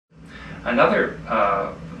Another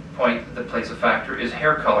point that plays a factor is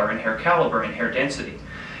hair color and hair caliber and hair density.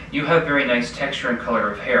 You have very nice texture and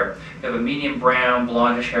color of hair. You have a medium brown,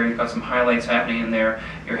 blondish hair, you've got some highlights happening in there,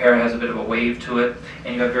 your hair has a bit of a wave to it,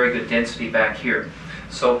 and you have very good density back here.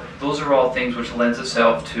 So those are all things which lends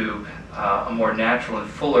itself to a more natural and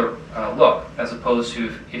fuller look, as opposed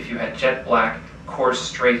to if you had jet black, coarse,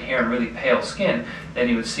 straight hair and really pale skin, then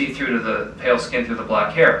you would see through to the pale skin through the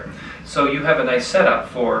black hair. So you have a nice setup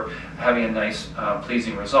for having a nice,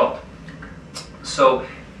 pleasing result. So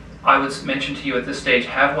I would mention to you at this stage,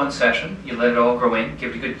 have one session, you let it all grow in,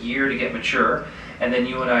 give it a good year to get mature, and then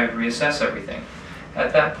you and I reassess everything.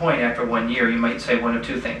 At that point, after 1 year, you might say one of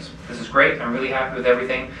two things. This is great, I'm really happy with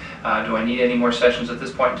everything. Do I need any more sessions at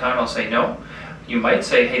this point in time? I'll say no. You might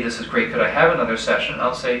say, hey, this is great, could I have another session?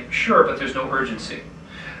 I'll say, sure, but there's no urgency.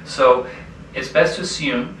 So it's best to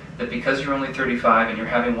assume that because you're only 35 and you're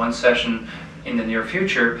having one session in the near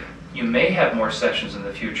future, you may have more sessions in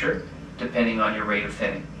the future, depending on your rate of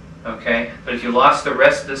thinning. Okay? But if you lost the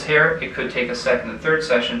rest of this hair, it could take a second and third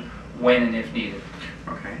session when and if needed.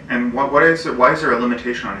 Okay. And why is there a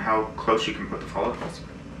limitation on how close you can put the follicles?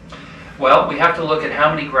 Well, we have to look at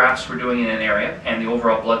how many grafts we're doing in an area and the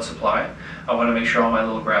overall blood supply. I want to make sure all my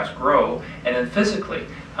little grafts grow. And then physically,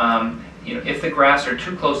 if the grafts are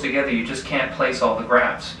too close together, you just can't place all the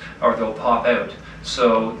grafts or they'll pop out.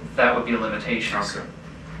 So that would be a limitation.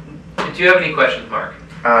 Okay. Do you have any questions, Mark?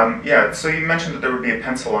 Yeah, so you mentioned that there would be a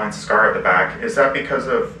pencil line scar at the back. Is that because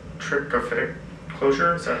of trichophytic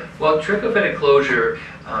closure? Well, trichophytic closure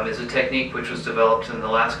is a technique which was developed in the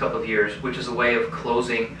last couple of years, which is a way of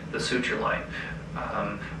closing the suture line.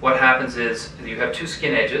 What happens is you have two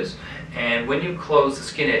skin edges, and when you close the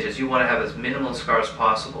skin edges, you want to have as minimal scar as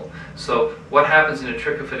possible. So what happens in a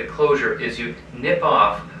trichophytic closure is you nip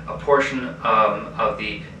off a portion of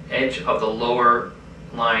the edge of the lower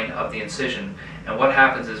line of the incision, and what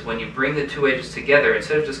happens is when you bring the two edges together,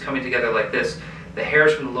 instead of just coming together like this, the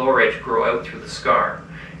hairs from the lower edge grow out through the scar.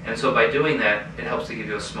 And so by doing that, it helps to give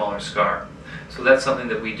you a smaller scar. So that's something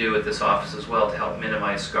that we do at this office as well to help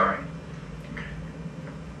minimize scarring.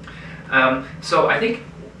 So I think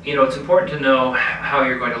it's important to know how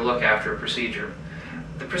you're going to look after a procedure.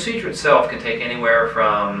 The procedure itself can take anywhere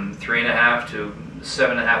from 3.5 to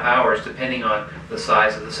 7.5 hours depending on the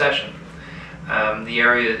size of the session. The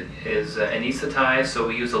area is anesthetized, so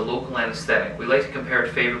we use a local anesthetic. We like to compare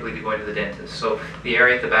it favorably to going to the dentist. So the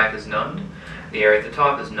area at the back is numbed, the area at the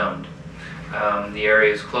top is numbed. The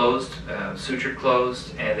area is closed, sutured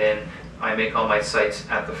closed, and then I make all my sites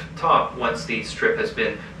at the top once the strip has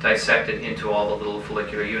been dissected into all the little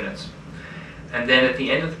follicular units. And then at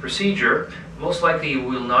the end of the procedure, most likely you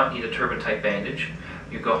will not need a turban-type bandage.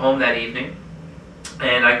 You go home that evening,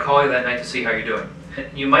 and I call you that night to see how you're doing.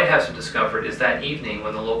 You might have some discomfort is that evening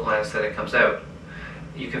when the local anesthetic comes out.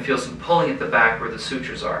 You can feel some pulling at the back where the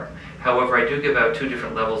sutures are. However, I do give out 2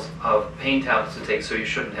 different levels of pain tablets to take, so you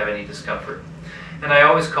shouldn't have any discomfort. And I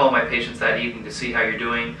always call my patients that evening to see how you're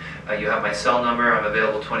doing. You have my cell number. I'm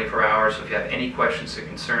available 24 hours, so if you have any questions or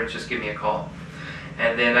concerns, just give me a call.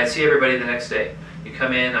 And then I see everybody the next day. You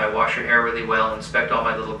come in, I wash your hair really well, inspect all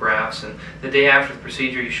my little grafts, and the day after the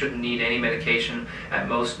procedure you shouldn't need any medication, at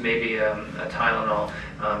most maybe a Tylenol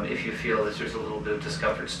if you feel that there's a little bit of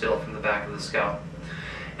discomfort still from the back of the scalp.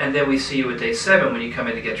 And then we see you at day 7 when you come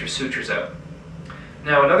in to get your sutures out.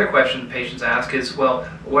 Now another question patients ask is, well,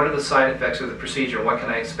 what are the side effects of the procedure? What can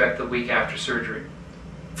I expect the week after surgery?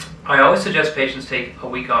 I always suggest patients take a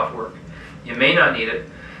week off work. You may not need it,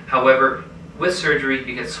 however, with surgery,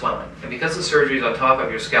 you get swelling. And because the surgery is on top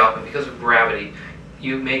of your scalp and because of gravity,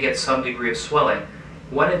 you may get some degree of swelling.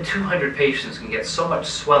 1 in 200 patients can get so much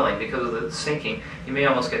swelling because of the sinking, you may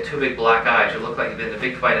almost get 2 big black eyes. You look like you've been in a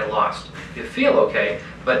big fight and lost. You feel okay,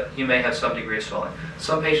 but you may have some degree of swelling.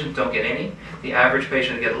 Some patients don't get any. The average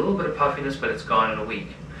patient will get a little bit of puffiness, but it's gone in a week.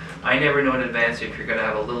 I never know in advance if you're going to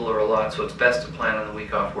have a little or a lot, so it's best to plan on the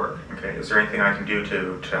week off work. Okay, is there anything I can do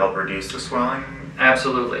to help reduce the swelling?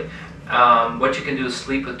 Absolutely. What you can do is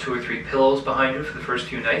sleep with 2 or 3 pillows behind you for the first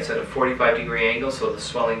few nights at a 45-degree angle so the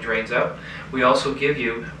swelling drains out. We also give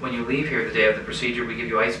you, when you leave here the day of the procedure, we give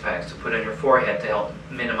you ice packs to put on your forehead to help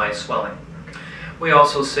minimize swelling. We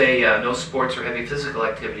also say no sports or heavy physical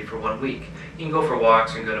activity for 1 week. You can go for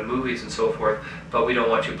walks and go to movies and so forth, but we don't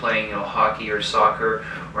want you playing hockey or soccer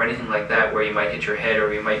or anything like that where you might hit your head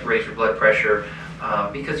or you might raise your blood pressure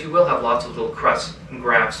because you will have lots of little crusts and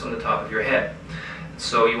grafts on the top of your head.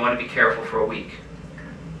 So you want to be careful for a week.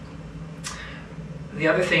 The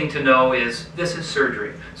other thing to know is this is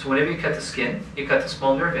surgery. So whenever you cut the skin, you cut the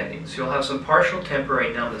small nerve endings. You'll have some partial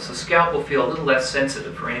temporary numbness. The scalp will feel a little less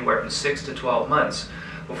sensitive for anywhere from 6 to 12 months.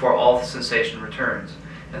 before all the sensation returns.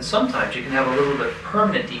 And sometimes you can have a little bit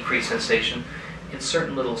permanent decreased sensation in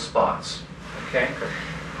certain little spots. Okay?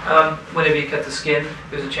 Whenever you cut the skin,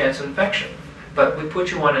 there's a chance of infection. But we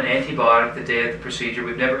put you on an antibiotic the day of the procedure.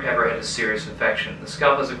 We've never ever had a serious infection. The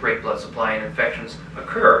scalp has a great blood supply and infections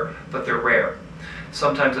occur, but they're rare.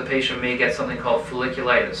 Sometimes a patient may get something called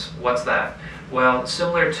folliculitis. What's that? Well,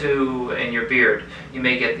 similar to in your beard, you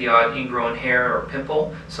may get the odd ingrown hair or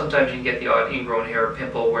pimple. Sometimes you can get the odd ingrown hair or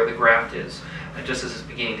pimple where the graft is, just as it's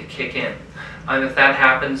beginning to kick in. If that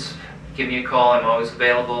happens, give me a call. I'm always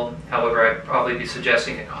available. However, I'd probably be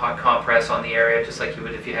suggesting a hot compress on the area, just like you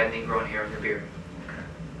would if you had an ingrown hair in your beard.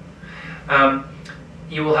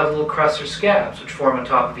 You will have little crusts or scabs which form on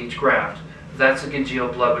top of each graft. That's the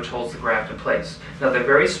congealed blood which holds the graft in place. Now they're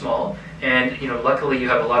very small, and luckily you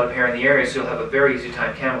have a lot of hair in the area, so you'll have a very easy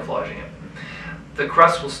time camouflaging it. The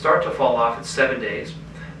crust will start to fall off at 7 days.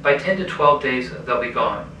 By 10 to 12 days, they'll be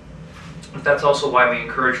gone. That's also why we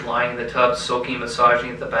encourage lying in the tub, soaking,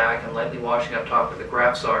 massaging at the back, and lightly washing up top where the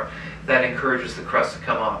grafts are. That encourages the crust to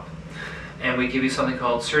come off. And we give you something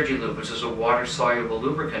called Surgilube, which is a water-soluble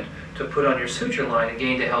lubricant to put on your suture line,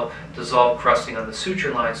 again to help dissolve crusting on the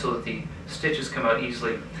suture line so that the stitches come out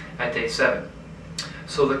easily at day 7.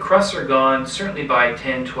 So the crusts are gone certainly by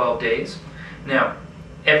 10-12 days. Now,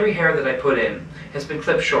 every hair that I put in has been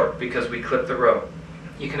clipped short because we clip the row.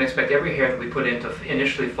 You can expect every hair that we put in to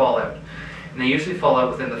initially fall out. And they usually fall out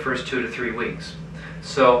within the first 2 to 3 weeks.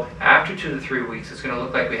 So after 2 to 3 weeks, it's going to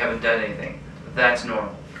look like we haven't done anything. That's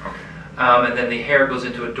normal. Okay. And then the hair goes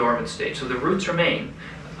into a dormant stage. So the roots remain,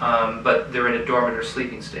 but they're in a dormant or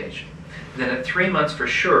sleeping stage. Then at 3 months for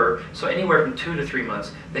sure, so anywhere from 2 to 3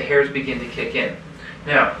 months, the hairs begin to kick in.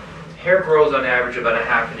 Now, hair grows on average about a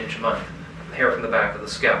 ½ inch a month, hair from the back of the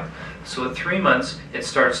scalp. So at 3 months, it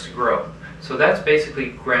starts to grow. So that's basically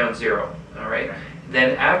ground zero, all right?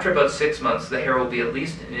 Then after about 6 months, the hair will be at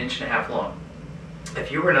least 1.5 inches long. If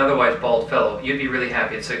you were an otherwise bald fellow, you'd be really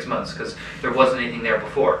happy at 6 months because there wasn't anything there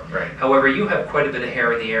before. Right. However, you have quite a bit of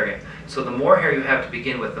hair in the area. So the more hair you have to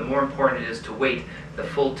begin with, the more important it is to wait the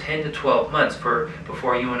full 10 to 12 months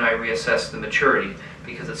before you and I reassess the maturity.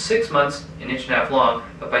 Because at 6 months, 1.5 inches long,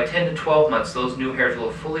 but by 10 to 12 months, those new hairs will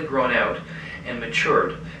have fully grown out and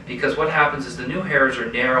matured. Because what happens is the new hairs are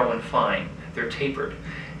narrow and fine. They're tapered.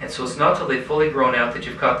 And so it's not till they've fully grown out that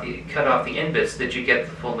you've cut off the end bits that you get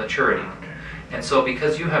the full maturity. And so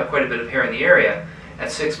because you have quite a bit of hair in the area,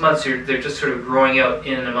 at 6 months they're just sort of growing out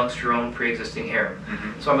in and amongst your own pre-existing hair.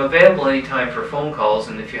 So I'm available anytime for phone calls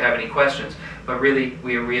and if you have any questions, but really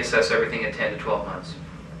we reassess everything at 10 to 12 months.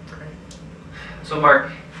 So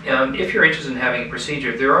Mark, if you're interested in having a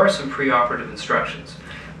procedure, there are some preoperative instructions.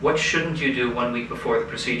 What shouldn't you do 1 week before the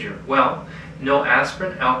procedure? Well, no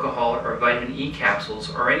aspirin, alcohol, or vitamin E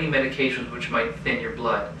capsules, or any medications which might thin your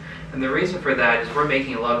blood. And the reason for that is we're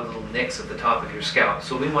making a lot of little nicks at the top of your scalp.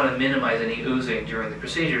 So we want to minimize any oozing during the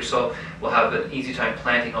procedure, so we'll have an easy time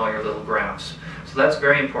planting all your little grafts. So that's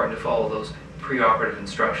very important to follow those preoperative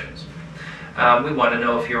instructions. We want to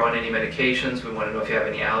know if you're on any medications, we want to know if you have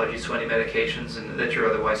any allergies to any medications, and that you're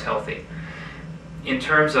otherwise healthy. In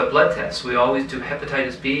terms of blood tests, we always do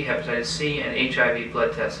hepatitis B, hepatitis C, and HIV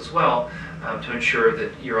blood tests as well to ensure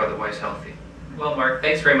that you're otherwise healthy. Well, Mark,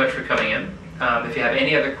 thanks very much for coming in. If you have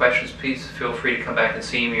any other questions, please feel free to come back and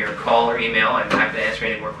see me or call or email. I'm happy to answer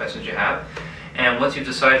any more questions you have. And once you've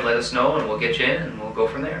decided, let us know and we'll get you in and we'll go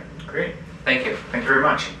from there. Great. Thank you. Thank you very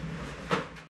much.